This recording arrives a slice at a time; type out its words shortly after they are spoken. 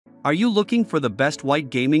Are you looking for the best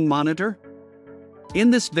white gaming monitor?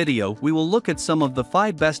 In this video, we will look at some of the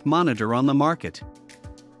 5 best monitor on the market.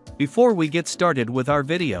 Before we get started with our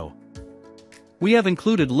video, we have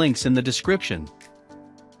included links in the description,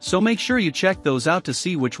 so make sure you check those out to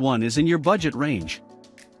see which one is in your budget range.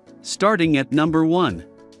 Starting at number 1.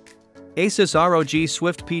 Asus ROG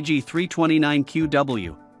Swift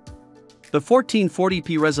PG329QW. The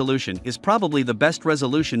 1440p resolution is probably the best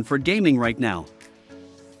resolution for gaming right now.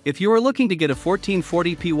 If you are looking to get a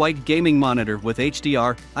 1440p white gaming monitor with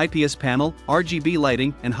HDR, IPS panel, RGB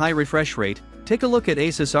lighting, and high refresh rate, take a look at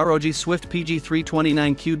Asus ROG Swift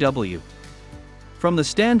PG329QW. From the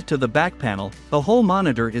stand to the back panel, the whole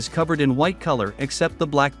monitor is covered in white color except the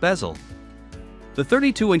black bezel. The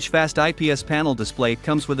 32-inch fast IPS panel display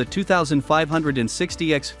comes with a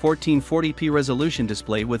 2560x 1440p resolution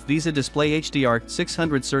display with VISA Display HDR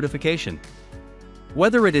 600 certification.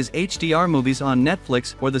 Whether it is HDR movies on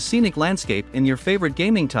Netflix or the scenic landscape in your favorite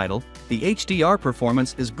gaming title, the HDR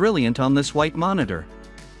performance is brilliant on this white monitor.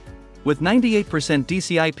 With 98%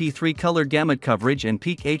 DCI-P3 color gamut coverage and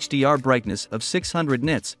peak HDR brightness of 600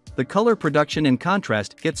 nits, the color production and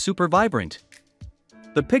contrast gets super vibrant.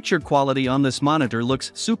 The picture quality on this monitor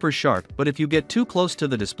looks super sharp, but if you get too close to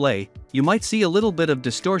the display, you might see a little bit of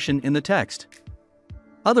distortion in the text.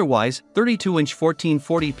 Otherwise, 32-inch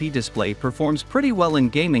 1440p display performs pretty well in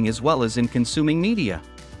gaming as well as in consuming media.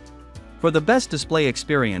 For the best display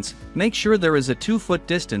experience, make sure there is a 2-foot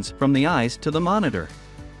distance from the eyes to the monitor.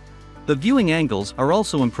 The viewing angles are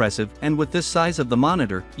also impressive, and with this size of the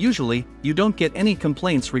monitor, usually, you don't get any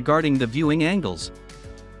complaints regarding the viewing angles.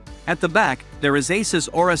 At the back, there is Asus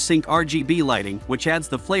Aura Sync RGB lighting, which adds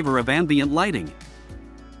the flavor of ambient lighting.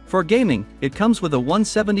 For gaming, it comes with a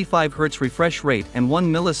 175Hz refresh rate and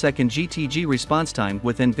 1 millisecond GTG response time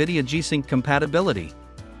with NVIDIA G-Sync compatibility.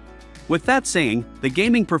 With that saying, the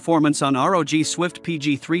gaming performance on ROG Swift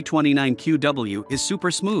PG329QW is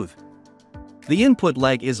super smooth. The input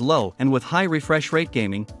lag is low, and with high refresh rate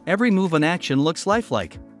gaming, every move and action looks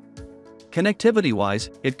lifelike. Connectivity-wise,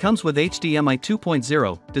 it comes with HDMI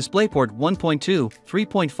 2.0, DisplayPort 1.2,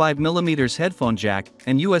 3.5mm headphone jack,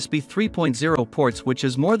 and USB 3.0 ports, which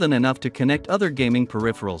is more than enough to connect other gaming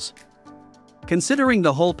peripherals. Considering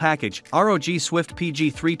the whole package, ROG Swift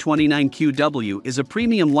PG329QW is a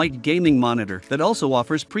premium white gaming monitor that also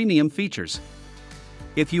offers premium features.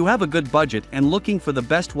 If you have a good budget and looking for the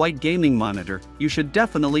best white gaming monitor, you should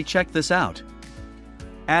definitely check this out.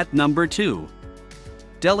 At number 2.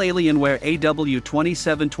 Dell Alienware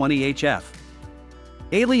AW2720HF.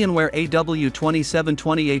 Alienware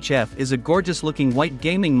AW2720HF is a gorgeous-looking white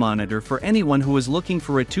gaming monitor for anyone who is looking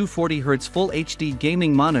for a 240Hz Full HD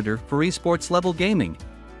gaming monitor for esports-level gaming.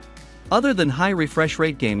 Other than high refresh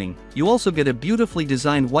rate gaming, you also get a beautifully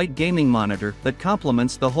designed white gaming monitor that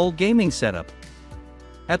complements the whole gaming setup.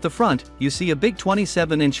 At the front, you see a big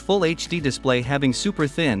 27-inch Full HD display having super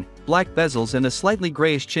thin, black bezels and a slightly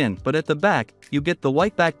grayish chin, but at the back, you get the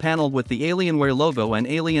white back panel with the Alienware logo and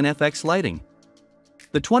Alien FX lighting.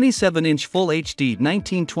 The 27-inch Full HD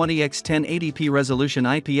 1920x 1080p resolution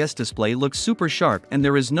IPS display looks super sharp and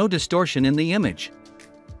there is no distortion in the image.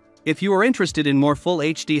 If you are interested in more Full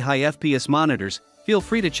HD high FPS monitors, feel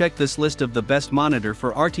free to check this list of the best monitor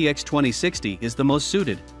for RTX 2060 is the most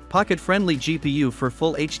suited, pocket-friendly GPU for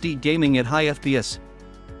Full HD gaming at high FPS.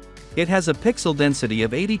 It has a pixel density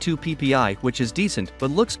of 82 ppi, which is decent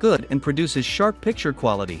but looks good and produces sharp picture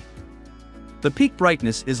quality. The peak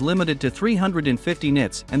brightness is limited to 350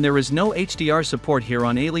 nits and there is no HDR support here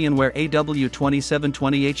on Alienware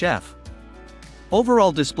AW2720HF.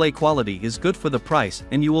 Overall display quality is good for the price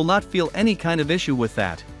and you will not feel any kind of issue with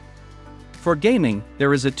that. For gaming,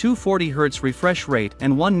 there is a 240Hz refresh rate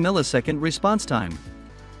and 1 millisecond response time.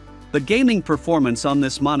 The gaming performance on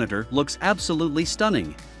this monitor looks absolutely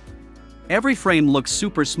stunning. Every frame looks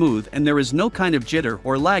super smooth and there is no kind of jitter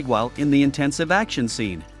or lag while in the intensive action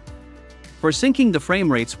scene. For syncing the frame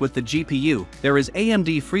rates with the GPU, there is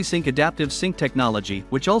AMD FreeSync adaptive sync technology,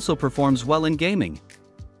 which also performs well in gaming.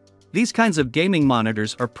 These kinds of gaming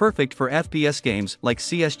monitors are perfect for FPS games like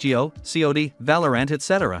CSGO, COD, Valorant,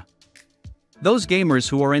 etc. Those gamers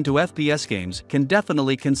who are into FPS games can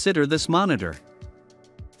definitely consider this monitor.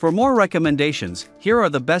 For more recommendations, here are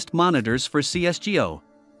the best monitors for CSGO.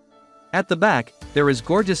 At the back, there is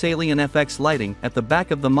gorgeous Alien FX lighting at the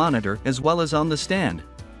back of the monitor as well as on the stand.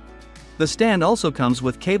 The stand also comes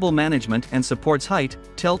with cable management and supports height,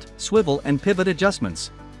 tilt, swivel and pivot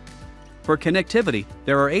adjustments. For connectivity,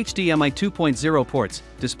 there are HDMI 2.0 ports,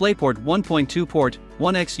 DisplayPort 1.2 port,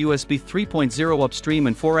 1x USB 3.0 upstream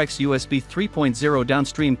and 4x USB 3.0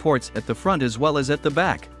 downstream ports at the front as well as at the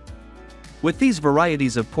back. With these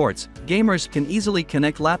varieties of ports, gamers can easily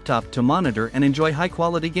connect laptop to monitor and enjoy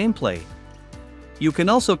high-quality gameplay. You can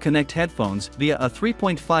also connect headphones via a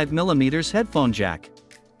 3.5mm headphone jack.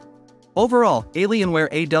 Overall,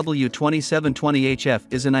 Alienware AW2720HF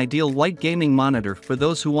is an ideal white gaming monitor for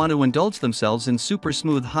those who want to indulge themselves in super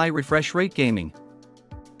smooth high refresh rate gaming.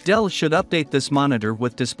 Dell should update this monitor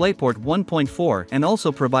with DisplayPort 1.4 and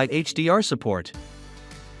also provide HDR support.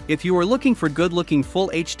 If you are looking for good-looking full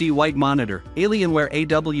HD white monitor, Alienware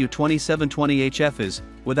AW2720HF is,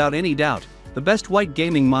 without any doubt, the best white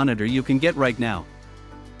gaming monitor you can get right now.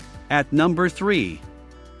 At number 3.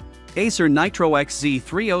 Acer Nitro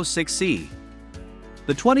XZ306C.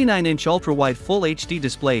 The 29-inch ultra-wide Full HD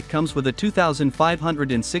display comes with a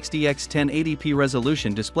 2560x 1080p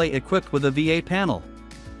resolution display equipped with a VA panel.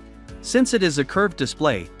 Since it is a curved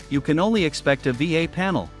display, you can only expect a VA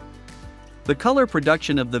panel. The color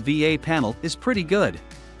production of the VA panel is pretty good.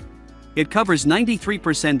 It covers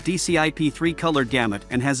 93% DCI-P3 color gamut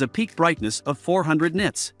and has a peak brightness of 400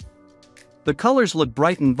 nits. The colors look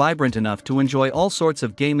bright and vibrant enough to enjoy all sorts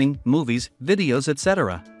of gaming, movies, videos,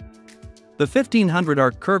 etc. The 1500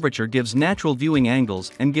 arc curvature gives natural viewing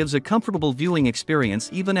angles and gives a comfortable viewing experience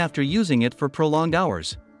even after using it for prolonged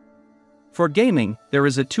hours. For gaming, there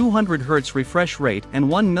is a 200 Hz refresh rate and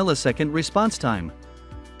 1 millisecond response time.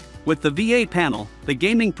 With the VA panel, the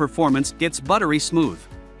gaming performance gets buttery smooth.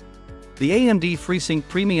 The AMD FreeSync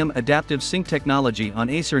Premium Adaptive Sync technology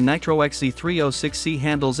on Acer Nitro XZ306C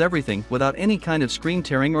handles everything without any kind of screen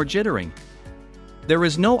tearing or jittering. There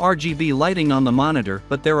is no RGB lighting on the monitor,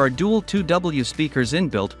 but there are dual 2W speakers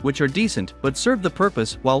inbuilt which are decent but serve the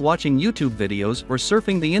purpose while watching YouTube videos or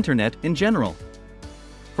surfing the internet in general.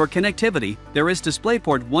 For connectivity, there is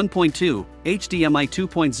DisplayPort 1.2, HDMI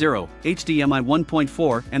 2.0, HDMI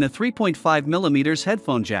 1.4 and a 3.5mm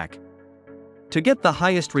headphone jack. To get the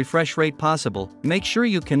highest refresh rate possible, make sure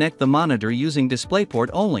you connect the monitor using DisplayPort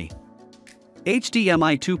only.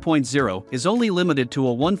 HDMI 2.0 is only limited to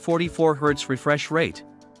a 144 Hz refresh rate.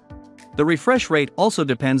 The refresh rate also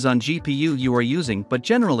depends on GPU you are using, but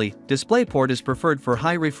generally, DisplayPort is preferred for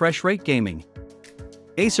high refresh rate gaming.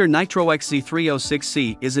 Acer Nitro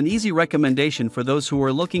XZ306C is an easy recommendation for those who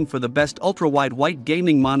are looking for the best ultra-wide white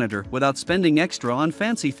gaming monitor without spending extra on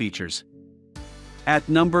fancy features. At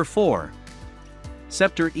number 4.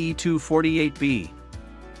 Sceptre E248B.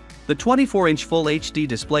 The 24-inch Full HD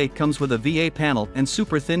display comes with a VA panel and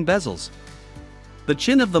super thin bezels. The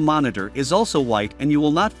chin of the monitor is also white and you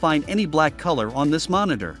will not find any black color on this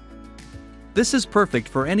monitor. This is perfect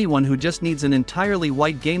for anyone who just needs an entirely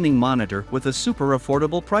white gaming monitor with a super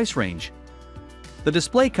affordable price range. The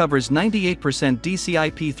display covers 98%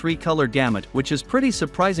 DCI-P3 color gamut, which is pretty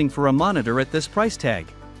surprising for a monitor at this price tag.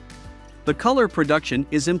 The color production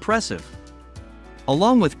is impressive.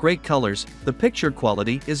 Along with great colors, the picture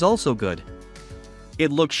quality is also good.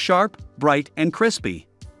 It looks sharp, bright and crispy.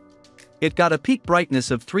 It got a peak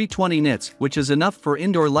brightness of 320 nits, which is enough for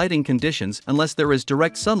indoor lighting conditions unless there is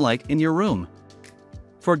direct sunlight in your room.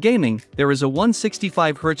 For gaming, there is a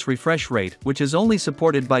 165 Hz refresh rate which is only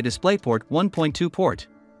supported by DisplayPort 1.2 port.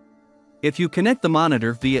 If you connect the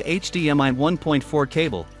monitor via HDMI 1.4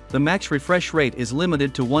 cable, the max refresh rate is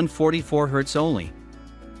limited to 144 Hz only.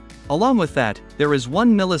 Along with that, there is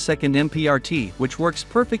 1 millisecond MPRT which works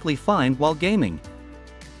perfectly fine while gaming.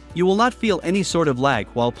 You will not feel any sort of lag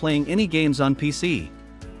while playing any games on PC.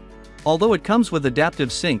 Although it comes with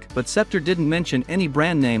adaptive sync, but Sceptre didn't mention any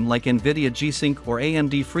brand name like Nvidia G-Sync or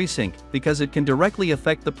AMD FreeSync because it can directly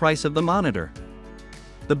affect the price of the monitor.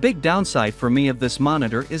 The big downside for me of this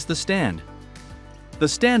monitor is the stand. The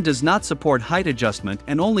stand does not support height adjustment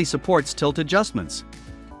and only supports tilt adjustments.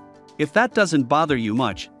 If that doesn't bother you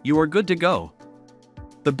much, you are good to go.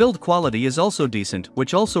 The build quality is also decent,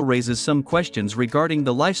 which also raises some questions regarding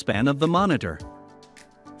the lifespan of the monitor.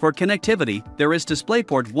 For connectivity, there is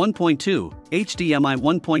DisplayPort 1.2, HDMI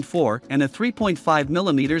 1.4 and a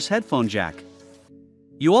 3.5mm headphone jack.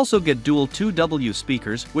 You also get dual 2W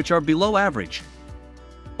speakers which are below average.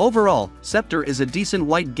 Overall, Sceptre is a decent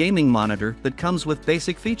white gaming monitor that comes with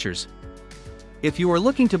basic features. If you are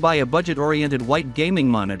looking to buy a budget-oriented white gaming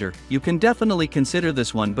monitor, you can definitely consider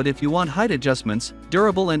this one, but if you want height adjustments,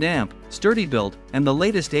 durable and amp, sturdy build, and the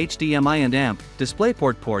latest HDMI and amp,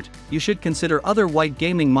 DisplayPort port, you should consider other white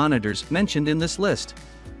gaming monitors mentioned in this list.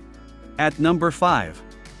 At number 5.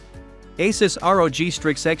 Asus ROG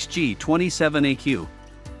Strix XG27AQ.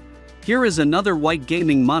 Here is another white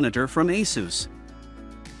gaming monitor from Asus.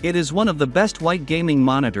 It is one of the best white gaming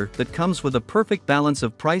monitor that comes with a perfect balance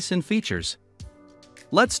of price and features.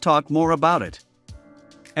 Let's talk more about it.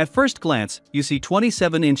 At first glance, you see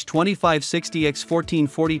 27-inch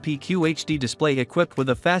 2560x1440p QHD display equipped with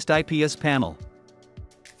a fast IPS panel.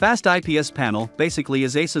 Fast IPS panel basically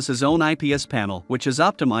is Asus's own IPS panel, which is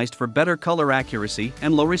optimized for better color accuracy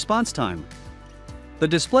and low response time. The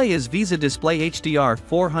display is VISA Display HDR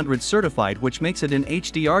 400 certified, which makes it an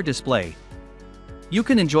HDR display. You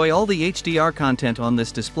can enjoy all the HDR content on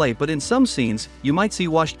this display, but in some scenes, you might see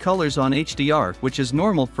washed colors on HDR, which is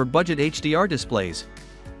normal for budget HDR displays.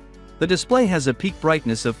 The display has a peak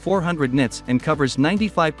brightness of 400 nits and covers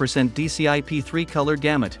 95% DCI-P3 color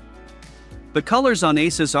gamut. The colors on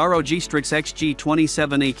Asus ROG Strix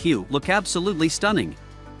XG27AQ look absolutely stunning.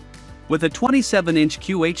 With a 27-inch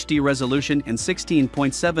QHD resolution and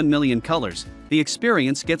 16.7 million colors, the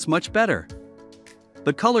experience gets much better.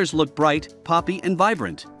 The colors look bright, poppy and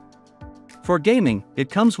vibrant. For gaming, it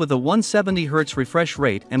comes with a 170Hz refresh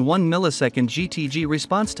rate and 1 millisecond GTG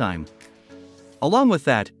response time. Along with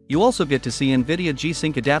that, you also get to see NVIDIA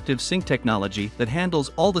G-Sync adaptive sync technology that handles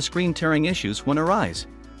all the screen tearing issues when arise.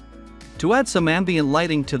 To add some ambient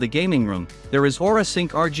lighting to the gaming room, there is Aura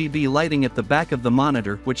Sync RGB lighting at the back of the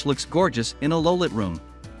monitor, which looks gorgeous in a low-lit room.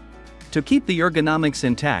 To keep the ergonomics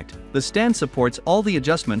intact, the stand supports all the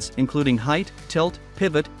adjustments including height, tilt,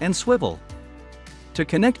 pivot, and swivel. To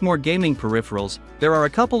connect more gaming peripherals, there are a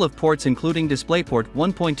couple of ports including DisplayPort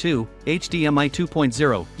 1.2, HDMI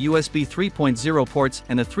 2.0, USB 3.0 ports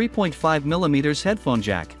and a 3.5mm headphone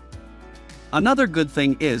jack. Another good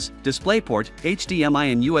thing is, DisplayPort,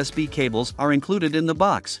 HDMI and USB cables are included in the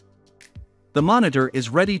box. The monitor is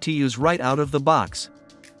ready to use right out of the box.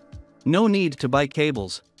 No need to buy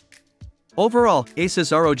cables. Overall,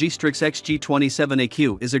 Asus ROG Strix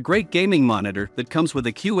XG27AQ is a great gaming monitor that comes with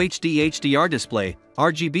a QHD HDR display,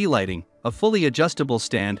 RGB lighting, a fully adjustable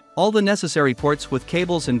stand, all the necessary ports with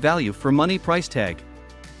cables and value for money price tag.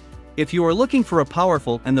 If you are looking for a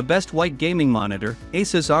powerful and the best white gaming monitor,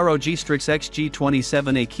 Asus ROG Strix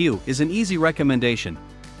XG27AQ is an easy recommendation.